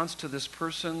response to this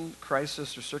person,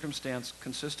 crisis, or circumstance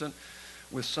consistent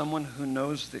with someone who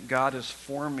knows that God is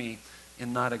for me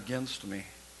and not against me?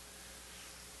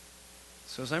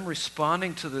 So as I'm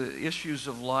responding to the issues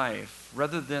of life,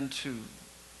 rather than to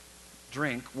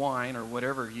drink wine or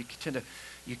whatever, you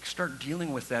start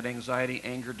dealing with that anxiety,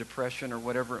 anger, depression, or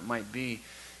whatever it might be,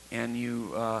 and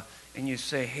you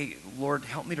say, hey, Lord,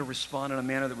 help me to respond in a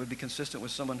manner that would be consistent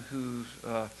with someone who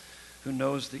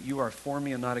knows that you are for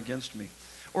me and not against me.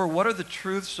 Or what are the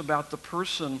truths about the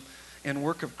person and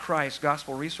work of Christ,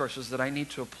 gospel resources, that I need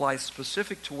to apply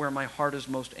specific to where my heart is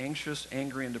most anxious,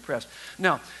 angry, and depressed?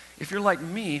 Now, if you're like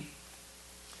me,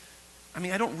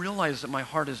 I don't realize that my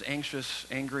heart is anxious,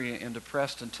 angry, and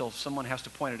depressed until someone has to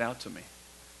point it out to me.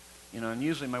 And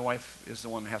usually my wife is the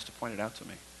one that has to point it out to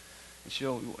me.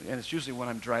 And it's usually when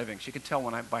I'm driving. She can tell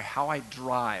by how I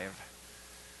drive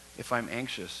if I'm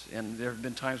anxious. And there have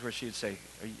been times where she'd say,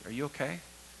 are you okay?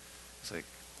 It's like,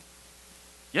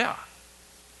 yeah.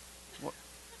 Well,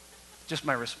 just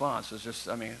my response is just,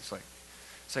 it's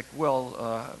like,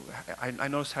 well, I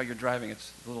notice how you're driving.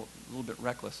 It's a little bit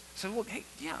reckless. I said, well, hey,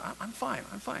 yeah, I'm fine.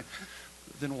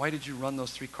 Then why did you run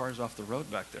those 3 cars off the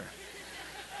road back there?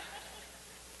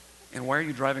 And why are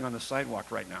you driving on the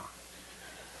sidewalk right now?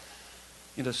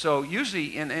 So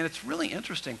usually, and it's really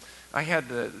interesting, I had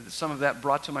some of that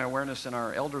brought to my awareness in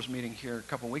our elders meeting here a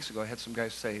couple of weeks ago. I had some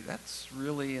guys say, that's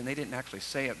really, and they didn't actually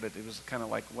say it, but it was kind of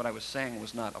like what I was saying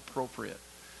was not appropriate.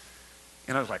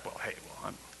 And I was like, well, hey,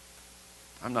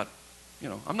 I'm not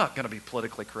going to be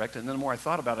politically correct. And then the more I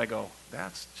thought about it, I go,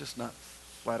 that's just not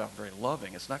flat out very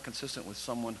loving. It's not consistent with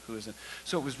someone who isn't.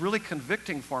 So it was really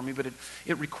convicting for me, but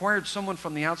it required someone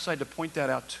from the outside to point that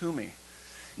out to me.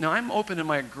 Now, I'm open in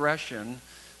my aggression.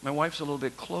 My wife's a little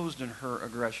bit closed in her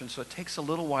aggression, so it takes a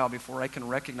little while before I can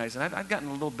recognize it. And I've gotten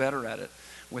a little better at it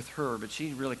with her, but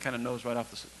she really kind of knows right off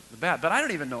the bat. But I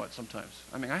don't even know it sometimes.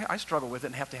 I struggle with it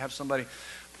and have to have somebody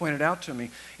point it out to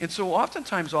me. And so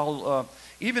oftentimes I'll,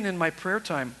 even in my prayer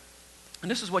time,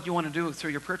 and this is what you want to do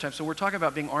through your prayer time. So we're talking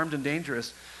about being armed and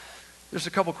dangerous. There's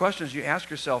a couple questions you ask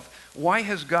yourself. Why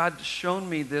has God shown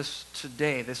me this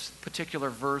today, this particular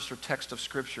verse or text of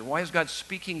Scripture? Why is God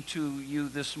speaking to you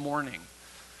this morning?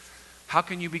 How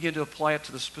can you begin to apply it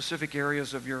to the specific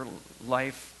areas of your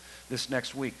life this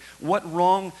next week? What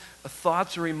wrong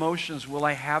thoughts or emotions will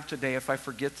I have today if I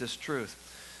forget this truth?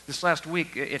 This last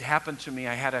week, it happened to me.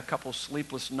 I had a couple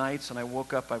sleepless nights, and I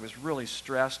woke up. I was really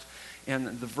stressed.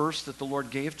 And the verse that the Lord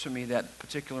gave to me that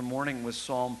particular morning was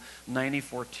Psalm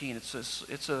 90:14.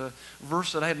 It's a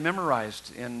verse that I had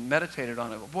memorized and meditated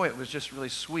on it. Boy, it was just really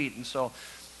sweet. And so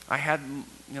I had,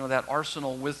 that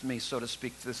arsenal with me, so to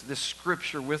speak, this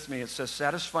scripture with me. It says,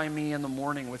 satisfy me in the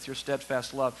morning with your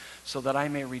steadfast love, so that I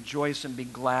may rejoice and be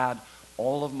glad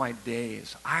all of my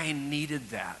days. I needed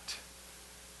that.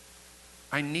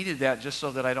 I needed that just so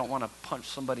that I don't want to punch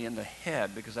somebody in the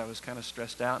head, because I was kind of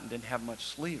stressed out and didn't have much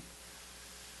sleep.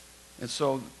 And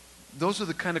so those are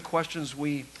the kind of questions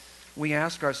we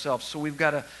ask ourselves. So we've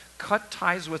got to cut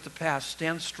ties with the past,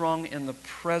 stand strong in the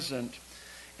present,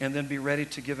 and then be ready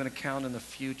to give an account in the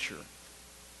future.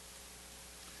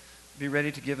 Be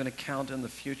ready to give an account in the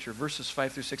future. Verses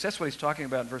 5 through 6. That's what he's talking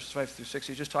about in verses 5 through 6.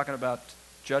 He's just talking about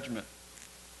judgment.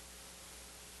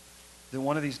 That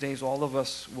one of these days all of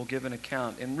us will give an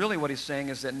account. And really what he's saying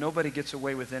is that nobody gets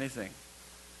away with anything.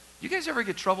 You guys ever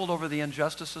get troubled over the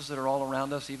injustices that are all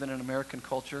around us, even in American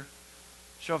culture?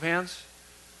 Show of hands.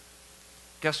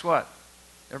 Guess what?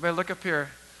 Everybody look up here.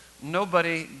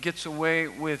 Nobody gets away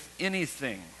with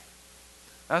anything.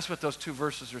 That's what those 2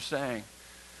 verses are saying.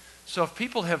 So if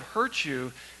people have hurt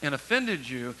you and offended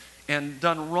you and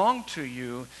done wrong to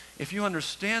you, if you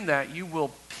understand that, you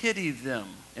will pity them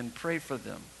and pray for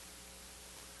them.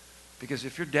 Because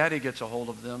if your daddy gets a hold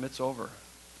of them, it's over.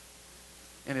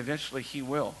 And eventually he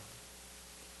will.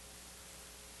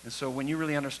 And so when you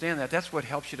really understand that, that's what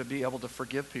helps you to be able to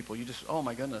forgive people. You just, oh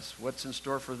my goodness, what's in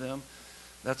store for them?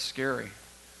 That's scary.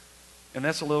 And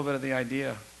that's a little bit of the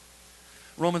idea.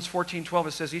 Romans 14:12,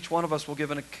 it says, each one of us will give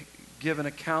an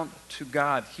account to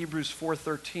God. Hebrews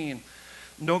 4:13,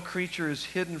 no creature is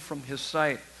hidden from his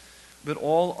sight, but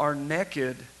all are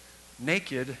naked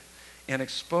and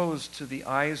exposed to the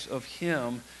eyes of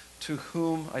him to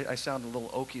whom, I sounded a little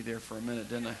oaky there for a minute,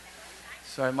 didn't I?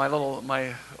 So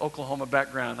my Oklahoma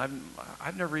background.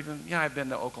 I've never even, I've been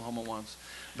to Oklahoma once,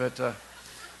 but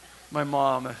my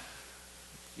mom,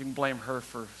 you can blame her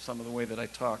for some of the way that I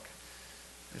talk.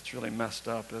 It's really messed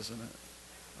up, isn't it?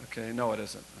 Okay, no, it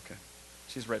isn't. Okay,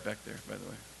 she's right back there, by the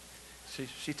way.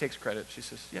 She takes credit. She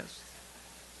says yes.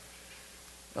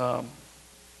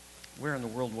 Where in the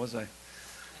world was I?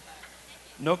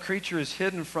 No creature is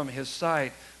hidden from his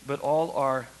sight, but all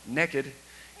are naked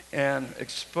and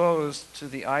exposed to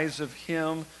the eyes of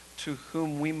him to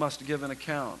whom we must give an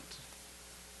account.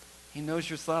 He knows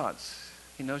your thoughts.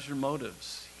 He knows your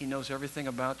motives. He knows everything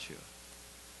about you.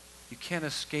 You can't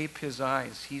escape his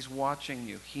eyes. He's watching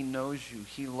you. He knows you.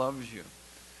 He loves you.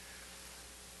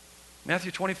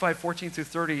 Matthew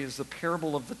 25:14-30 is the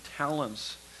parable of the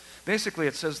talents. Basically,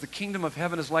 it says the kingdom of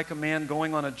heaven is like a man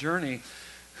going on a journey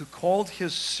who called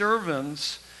his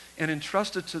servants and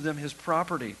entrusted to them his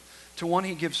property. To one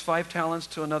he gives 5 talents,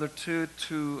 to another 2,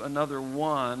 to another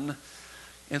 1.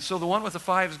 And so the one with the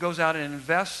 5s goes out and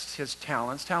invests his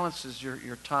talents. Talents is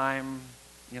your time,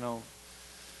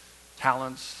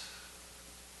 talents,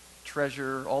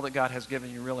 treasure, all that God has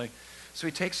given you, really. So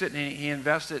he takes it and he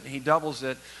invests it and he doubles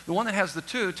it. The one that has the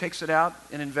 2 takes it out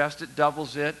and invests it,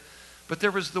 doubles it. But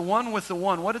there was the one with the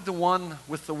 1. What did the one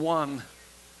with the 1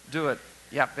 do it?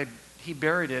 Yeah, he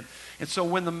buried it. And so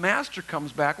when the master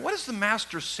comes back, what does the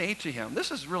master say to him?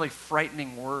 This is really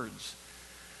frightening words.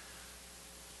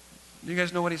 Do you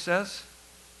guys know what he says?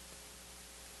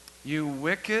 You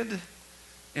wicked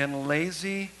and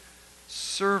lazy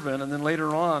servant. And then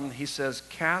later on, he says,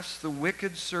 cast the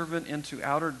wicked servant into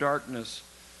outer darkness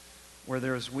where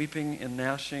there is weeping and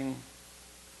gnashing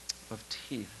of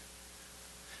teeth.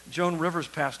 Joan Rivers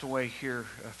passed away here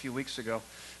a few weeks ago,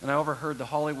 and I overheard the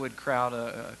Hollywood crowd,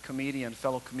 a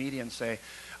fellow comedian, say,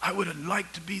 I would have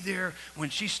liked to be there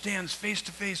when she stands face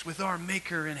to face with our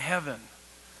Maker in heaven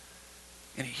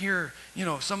and hear,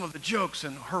 some of the jokes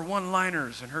and her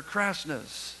one-liners and her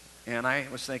crassness. And I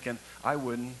was thinking, I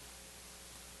wouldn't.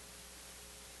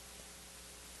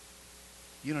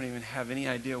 You don't even have any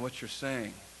idea what you're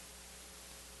saying.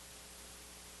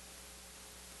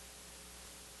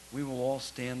 We will all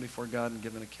stand before God and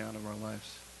give an account of our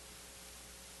lives.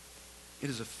 It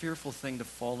is a fearful thing to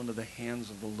fall into the hands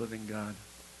of the living God.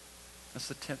 That's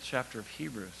the 10th chapter of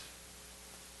Hebrews.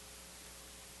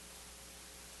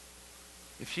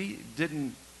 If she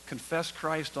didn't confess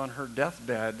Christ on her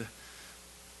deathbed,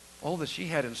 all that she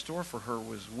had in store for her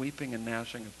was weeping and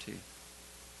gnashing of teeth.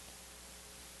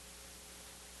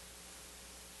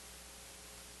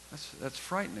 That's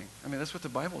frightening. I mean, that's what the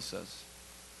Bible says.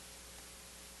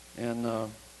 And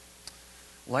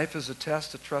life is a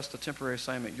test, a trust, a temporary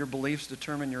assignment. Your beliefs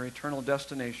determine your eternal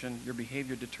destination. Your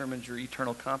behavior determines your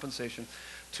eternal compensation.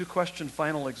 2-question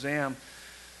final exam.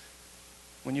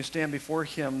 When you stand before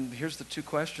him, here's the 2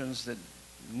 questions that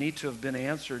need to have been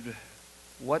answered.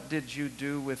 What did you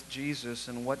do with Jesus,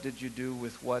 and what did you do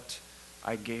with what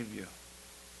I gave you?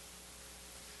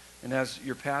 And as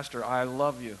your pastor, I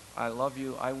love you. I love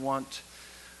you. I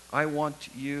want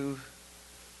you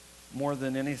more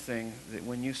than anything, that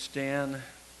when you stand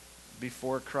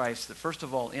before Christ, that first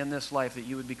of all, in this life, that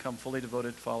you would become fully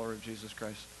devoted follower of Jesus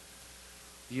Christ.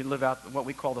 You'd live out what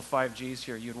we call the 5 G's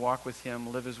here. You'd walk with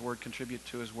him, live his word, contribute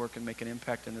to his work, and make an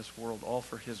impact in this world, all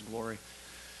for his glory.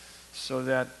 So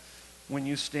that when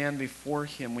you stand before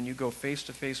him, when you go face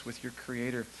to face with your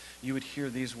Creator, you would hear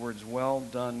these words, well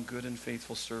done, good and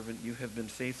faithful servant. You have been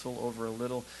faithful over a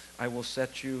little. I will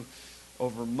set you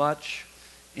over much.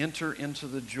 Enter into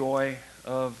the joy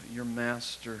of your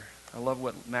master. I love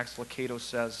what Max Lucado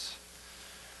says.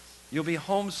 You'll be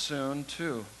home soon,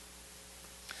 too.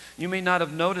 You may not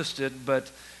have noticed it,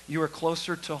 but you are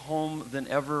closer to home than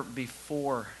ever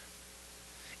before.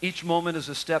 Each moment is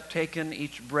a step taken.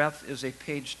 Each breath is a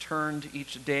page turned.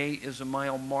 Each day is a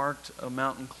mile marked, a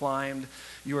mountain climbed.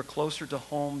 You are closer to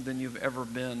home than you've ever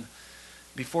been.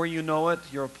 Before you know it,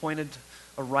 your appointed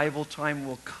arrival time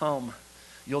will come.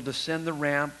 You'll descend the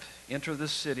ramp, enter the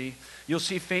city. You'll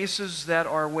see faces that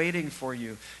are waiting for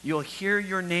you. You'll hear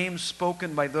your name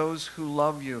spoken by those who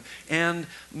love you. And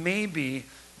maybe,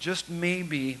 just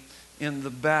maybe, in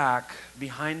the back,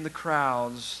 behind the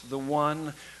crowds, the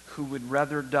one who would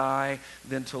rather die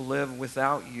than to live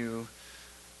without you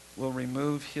will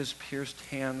remove his pierced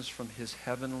hands from his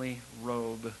heavenly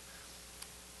robe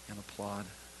and applaud.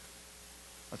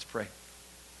 Let's pray.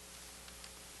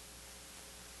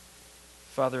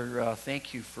 Father,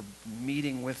 thank you for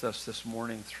meeting with us this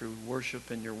morning through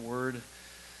worship and your word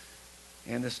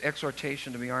and this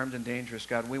exhortation to be armed and dangerous.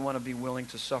 God, we want to be willing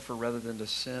to suffer rather than to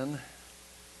sin.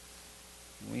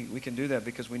 We can do that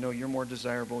because we know you're more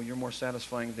desirable, you're more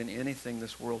satisfying than anything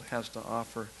this world has to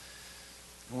offer.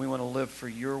 And we want to live for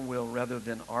your will rather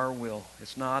than our will.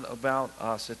 It's not about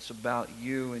us, it's about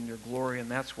you and your glory, and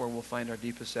that's where we'll find our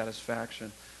deepest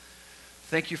satisfaction.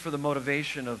 Thank you for the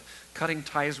motivation of cutting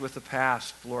ties with the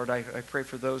past, Lord. I pray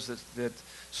for those that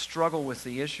struggle with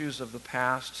the issues of the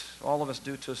past. All of us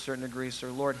do to a certain degree. So,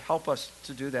 Lord, help us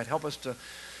to do that. Help us to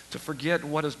forget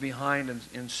what is behind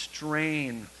and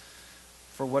strain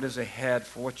for what is ahead,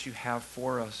 for what you have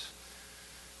for us.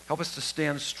 Help us to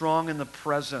stand strong in the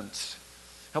present.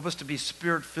 Help us to be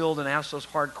Spirit-filled and ask those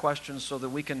hard questions so that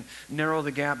we can narrow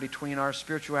the gap between our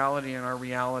spirituality and our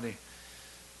reality.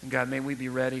 And God, may we be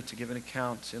ready to give an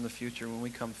account in the future when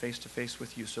we come face to face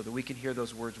with you so that we can hear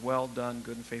those words, well done,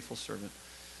 good and faithful servant.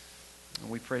 And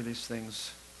we pray these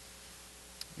things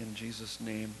in Jesus'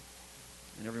 name.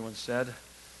 And everyone said,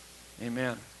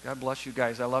 amen. God bless you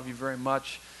guys. I love you very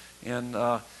much. And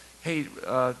hey,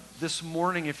 this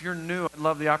morning, if you're new, I'd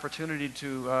love the opportunity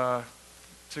to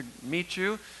meet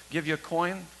you, give you a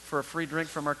coin for a free drink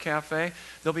from our cafe.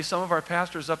 There'll be some of our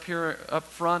pastors up here up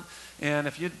front, and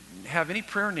if you have any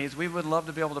prayer needs, we would love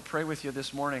to be able to pray with you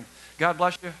this morning. God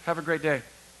bless you. Have a great day.